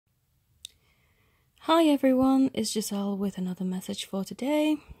Hi everyone, it's Giselle with another message for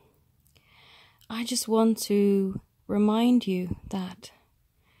today. I just want to remind you that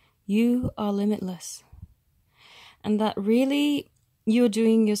you are limitless and that really you're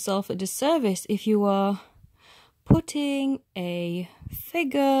doing yourself a disservice if you are putting a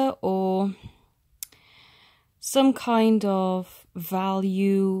figure or some kind of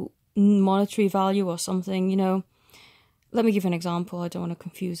value, monetary value or something, Let me give an example. I don't want to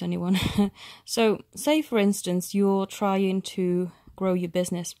confuse anyone. So, say for instance, you're trying to grow your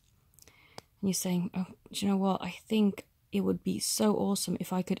business and you're saying, oh, do you know what? I think it would be so awesome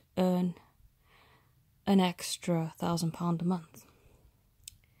if I could earn an extra £1,000 a month.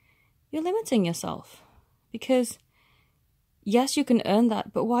 You're limiting yourself because yes, you can earn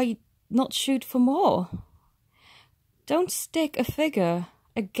that, but why not shoot for more? Don't stick a figure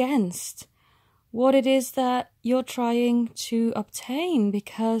against what it is that you're trying to obtain,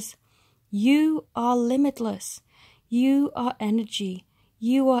 because you are limitless. You are energy.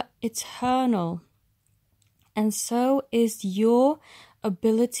 You are eternal. And so is your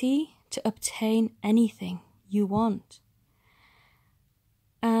ability to obtain anything you want.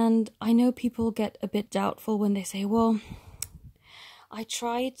 And I know people get a bit doubtful when they say, well, I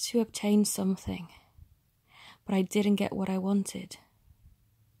tried to obtain something, but I didn't get what I wanted.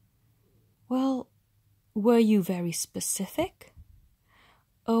 Well, were you very specific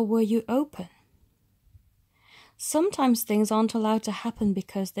or were you open? Sometimes things aren't allowed to happen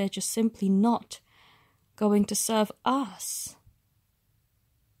because they're just simply not going to serve us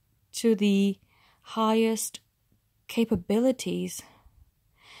to the highest capabilities.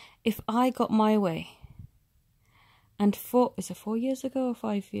 If I got my way, and is it 4 years ago or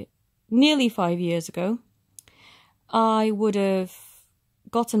 5 years? Nearly 5 years ago, I would have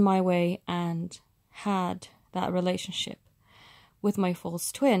gotten my way and had that relationship with my false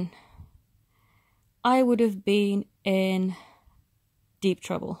twin, I would have been in deep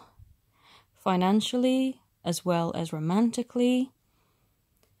trouble, financially as well as romantically.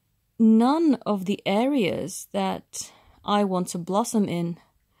 None of the areas that I want to blossom in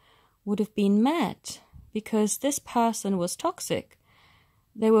would have been met because this person was toxic.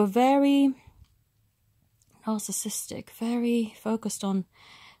 They were very narcissistic, very focused on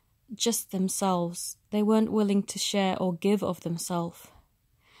just themselves. They weren't willing to share or give of themselves.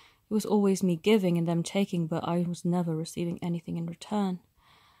 It was always me giving and them taking, but I was never receiving anything in return.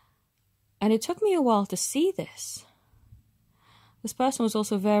 And it took me a while to see this. This person was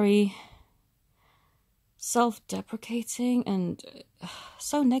also very self-deprecating and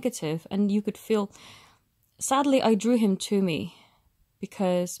so negative, and you could feel, sadly I drew him to me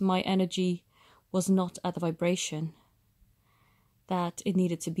because my energy was not at the vibration that it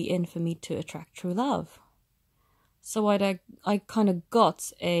needed to be in for me to attract true love. So I kind of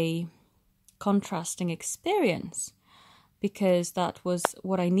got a contrasting experience because that was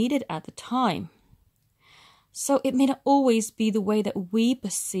what I needed at the time. So it may not always be the way that we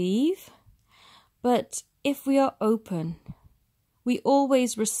perceive, but if we are open, we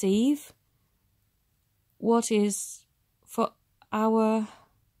always receive what is for our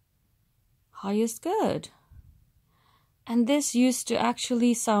highest good. And this used to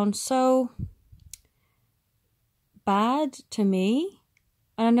actually sound so bad to me.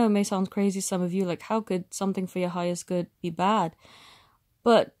 I know it may sound crazy to some of you, like how could something for your highest good be bad?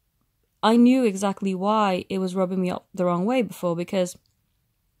 But I knew exactly why it was rubbing me up the wrong way before, because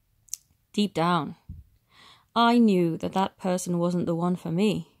deep down, I knew that that person wasn't the one for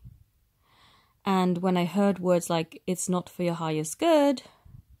me. And when I heard words like, it's not for your highest good,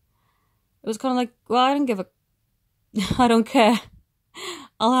 it was kind of like, well, I don't care.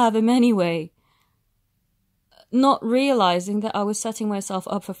 I'll have him anyway. Not realizing that I was setting myself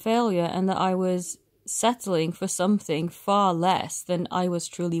up for failure and that I was settling for something far less than I was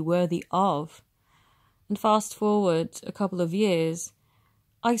truly worthy of. And fast forward a couple of years,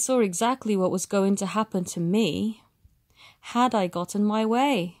 I saw exactly what was going to happen to me had I gotten my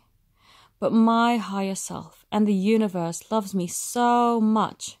way. But my higher self and the universe loves me so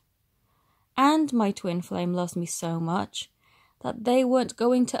much, and my twin flame loves me so much, that they weren't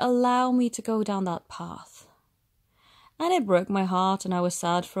going to allow me to go down that path. And it broke my heart and I was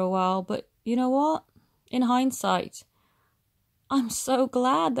sad for a while, but you know what? In hindsight, I'm so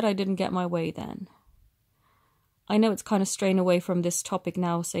glad that I didn't get my way then. I know it's kind of straying away from this topic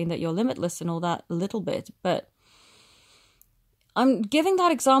now, saying that you're limitless and all that a little bit, but I'm giving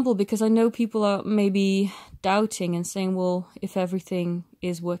that example because I know people are maybe doubting and saying, well, if everything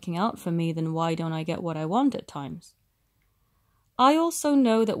is working out for me, then why don't I get what I want at times? I also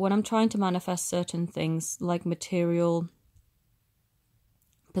know that when I'm trying to manifest certain things like material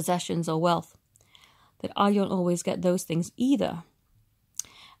possessions or wealth, that I don't always get those things either.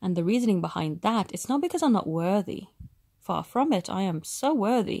 And the reasoning behind that, it's not because I'm not worthy. Far from it, I am so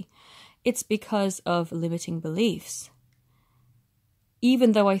worthy. It's because of limiting beliefs.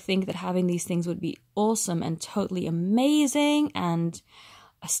 Even though I think that having these things would be awesome and totally amazing and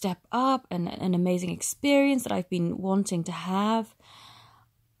a step up and an amazing experience that I've been wanting to have,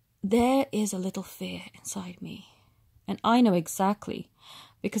 there is a little fear inside me. And I know exactly,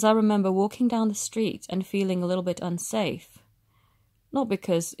 because I remember walking down the street and feeling a little bit unsafe. Not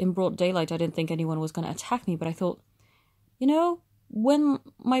because in broad daylight I didn't think anyone was going to attack me, but I thought, you know, when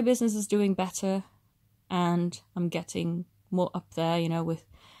my business is doing better and I'm getting more up there, you know, with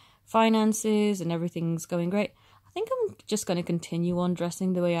finances and everything's going great, I think I'm just going to continue on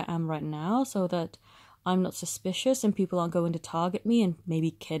dressing the way I am right now so that I'm not suspicious and people aren't going to target me and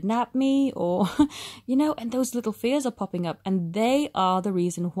maybe kidnap me or, you know, and those little fears are popping up. And they are the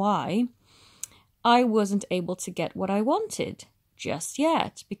reason why I wasn't able to get what I wanted just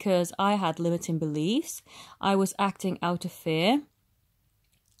yet, because I had limiting beliefs. I was acting out of fear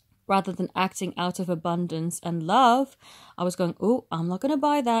rather than acting out of abundance and love. I was going, oh, I'm not going to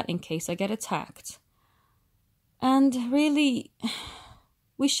buy that in case I get attacked. And really,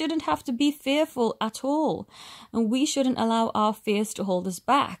 we shouldn't have to be fearful at all. And we shouldn't allow our fears to hold us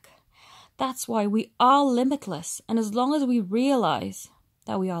back. That's why we are limitless. And as long as we realize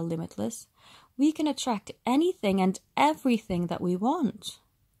that we are limitless, we can attract anything and everything that we want.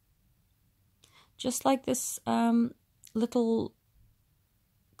 Just like this little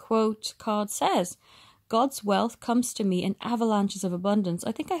quote card says, God's wealth comes to me in avalanches of abundance.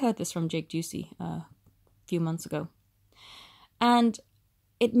 I think I heard this from Jake Ducey a few months ago. And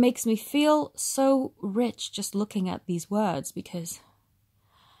it makes me feel so rich just looking at these words, because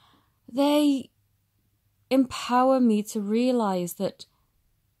they empower me to realize that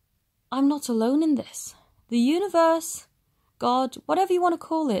I'm not alone in this. The universe, God, whatever you want to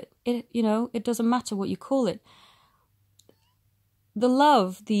call it, it doesn't matter what you call it. The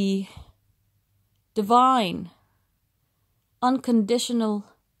love, the divine, unconditional,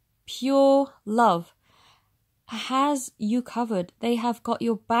 pure love has you covered. They have got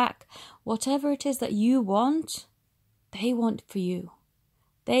your back. Whatever it is that you want, they want for you.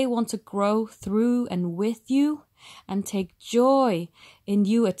 They want to grow through and with you and take joy in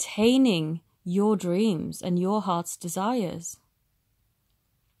you attaining your dreams and your heart's desires.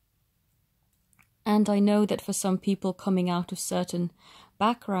 And I know that for some people coming out of certain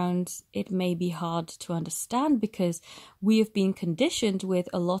backgrounds, it may be hard to understand, because we have been conditioned with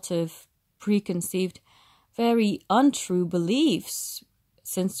a lot of preconceived, very untrue beliefs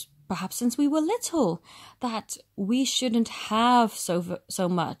perhaps since we were little, that we shouldn't have so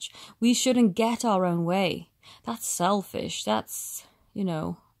much. We shouldn't get our own way. That's selfish. That's,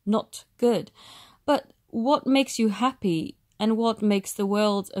 not good. But what makes you happy and what makes the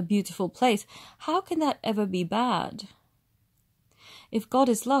world a beautiful place, how can that ever be bad? If God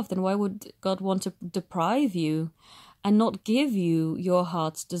is love, then why would God want to deprive you and not give you your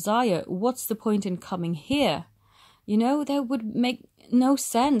heart's desire? What's the point in coming here? That would make no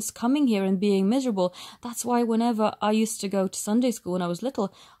sense, coming here and being miserable. That's why whenever I used to go to Sunday school when I was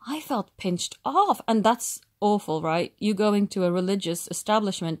little, I felt pinched off. And that's awful, right? You going to a religious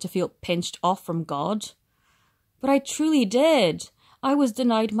establishment to feel pinched off from God. But I truly did. I was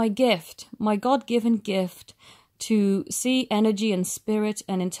denied my gift, my God-given gift, to see energy and spirit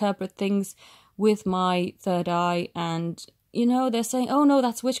and interpret things with my third eye. And, they're saying, oh no,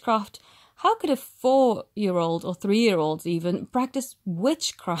 that's witchcraft. How could a 4-year-old or 3-year-old even practice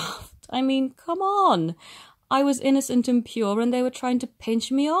witchcraft? I mean, come on. I was innocent and pure, and they were trying to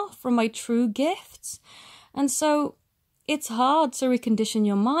pinch me off from my true gifts. And so it's hard to recondition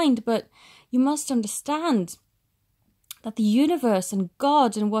your mind, but you must understand that the universe and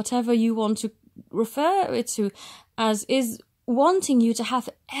God and whatever you want to refer it to as is wanting you to have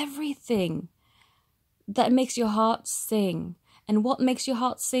everything that makes your heart sing. And what makes your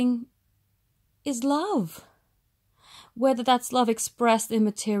heart sing is love. Whether that's love expressed in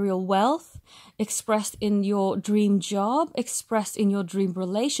material wealth, expressed in your dream job, expressed in your dream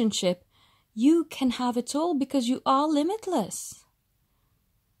relationship, you can have it all because you are limitless.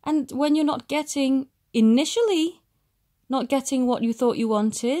 And when you're not getting what you thought you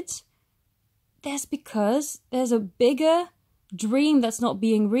wanted, because there's a bigger dream that's not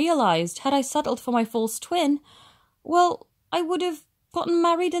being realized. Had I settled for my false twin, well, I would have gotten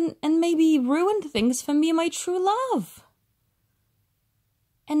married and maybe ruined things for me and my true love.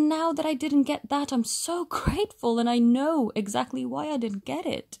 And now that I didn't get that, I'm so grateful, and I know exactly why I didn't get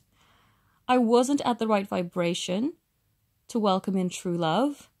it. I wasn't at the right vibration to welcome in true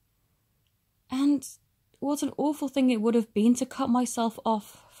love. And what an awful thing it would have been to cut myself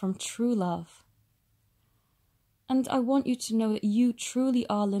off from true love. And I want you to know that you truly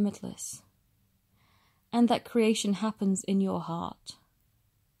are limitless, and that creation happens in your heart.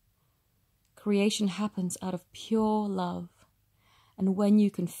 Creation happens out of pure love. And when you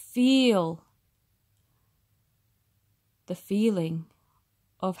can feel the feeling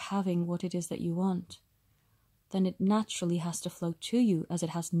of having what it is that you want, then it naturally has to flow to you, as it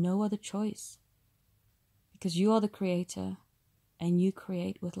has no other choice. Because you are the creator, and you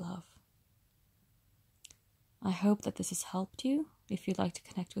create with love. I hope that this has helped you. If you'd like to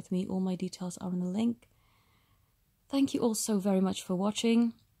connect with me, all my details are in the link. Thank you all so very much for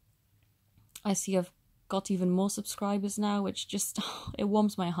watching. I see I've got even more subscribers now, which just, it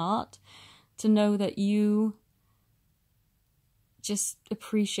warms my heart to know that you just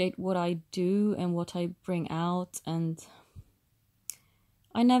appreciate what I do and what I bring out. And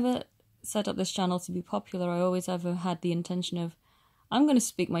I never set up this channel to be popular. I always ever had the intention of, I'm going to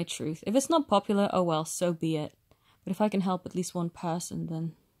speak my truth. If it's not popular, oh well, so be it. But if I can help at least one person,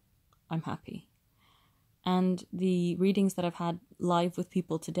 then I'm happy. And the readings that I've had live with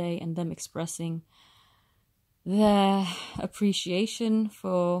people today, and them expressing their appreciation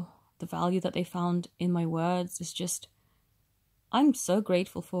for the value that they found in my words, is just, I'm so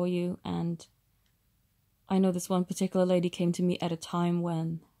grateful for you. And I know this one particular lady came to me at a time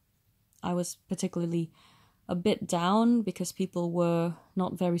when I was particularly a bit down because people were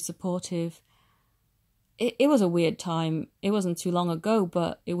not very supportive. It was a weird time. It wasn't too long ago,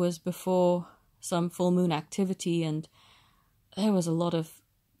 but it was before some full moon activity, and there was a lot of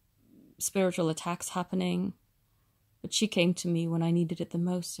spiritual attacks happening. But she came to me when I needed it the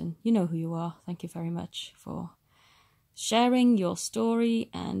most, and you know who you are. Thank you very much for sharing your story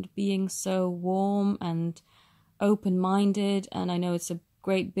and being so warm and open-minded. And I know it's a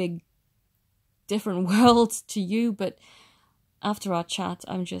great big different world to you, but after our chat,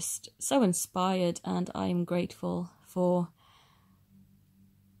 I'm just so inspired, and I'm grateful for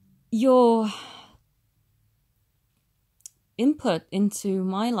your input into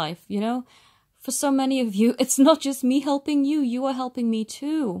my life. You know, for so many of you, it's not just me helping you, you are helping me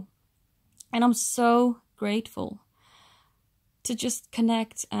too. And I'm so grateful to just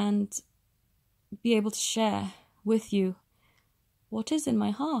connect and be able to share with you what is in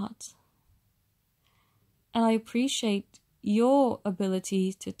my heart. And I appreciate your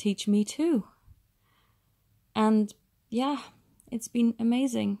ability to teach me too. And yeah, it's been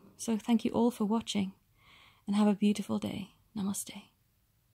amazing. So thank you all for watching, and have a beautiful day. Namaste.